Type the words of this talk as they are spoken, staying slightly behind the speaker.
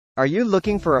Are you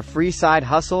looking for a free side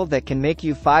hustle that can make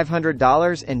you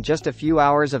 $500 in just a few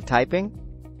hours of typing?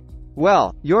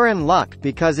 Well, you're in luck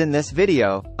because in this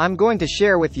video, I'm going to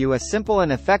share with you a simple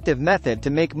and effective method to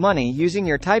make money using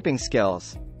your typing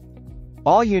skills.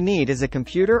 All you need is a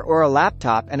computer or a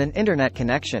laptop and an internet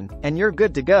connection, and you're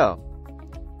good to go.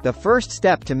 The first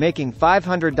step to making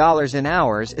 $500 in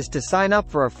hours is to sign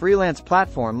up for a freelance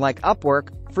platform like Upwork,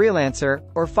 Freelancer,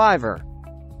 or Fiverr.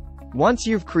 Once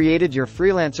you've created your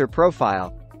freelancer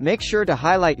profile, make sure to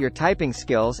highlight your typing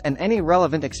skills and any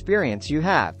relevant experience you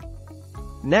have.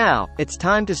 Now, it's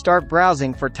time to start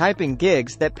browsing for typing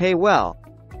gigs that pay well.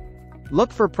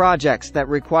 Look for projects that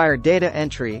require data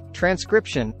entry,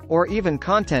 transcription, or even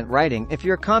content writing if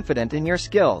you're confident in your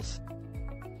skills.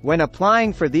 When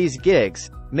applying for these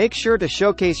gigs, make sure to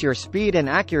showcase your speed and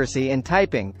accuracy in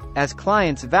typing, as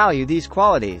clients value these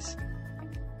qualities.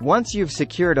 Once you've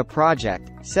secured a project,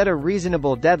 set a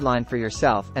reasonable deadline for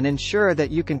yourself and ensure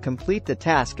that you can complete the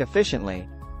task efficiently.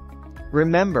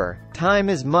 Remember, time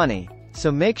is money,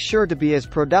 so make sure to be as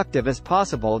productive as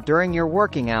possible during your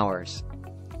working hours.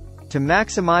 To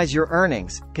maximize your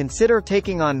earnings, consider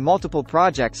taking on multiple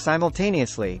projects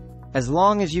simultaneously, as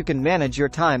long as you can manage your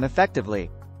time effectively.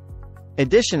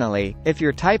 Additionally, if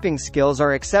your typing skills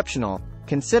are exceptional,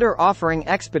 consider offering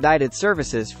expedited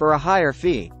services for a higher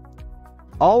fee.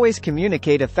 Always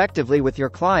communicate effectively with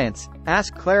your clients,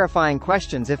 ask clarifying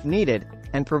questions if needed,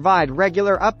 and provide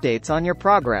regular updates on your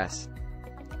progress.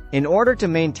 In order to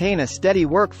maintain a steady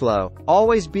workflow,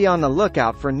 always be on the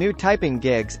lookout for new typing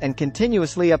gigs and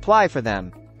continuously apply for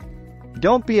them.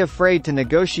 Don't be afraid to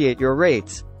negotiate your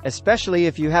rates, especially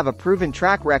if you have a proven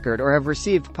track record or have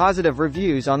received positive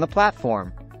reviews on the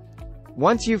platform.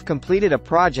 Once you've completed a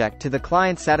project to the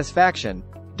client's satisfaction,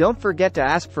 don't forget to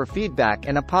ask for feedback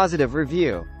and a positive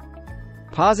review.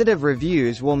 Positive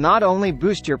reviews will not only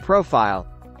boost your profile,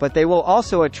 but they will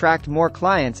also attract more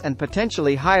clients and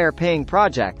potentially higher paying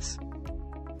projects.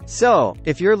 So,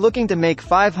 if you're looking to make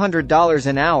 $500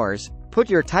 in hours, put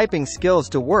your typing skills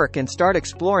to work and start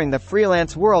exploring the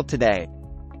freelance world today.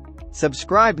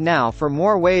 Subscribe now for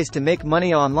more ways to make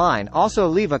money online. Also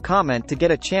leave a comment to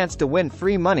get a chance to win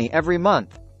free money every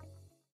month.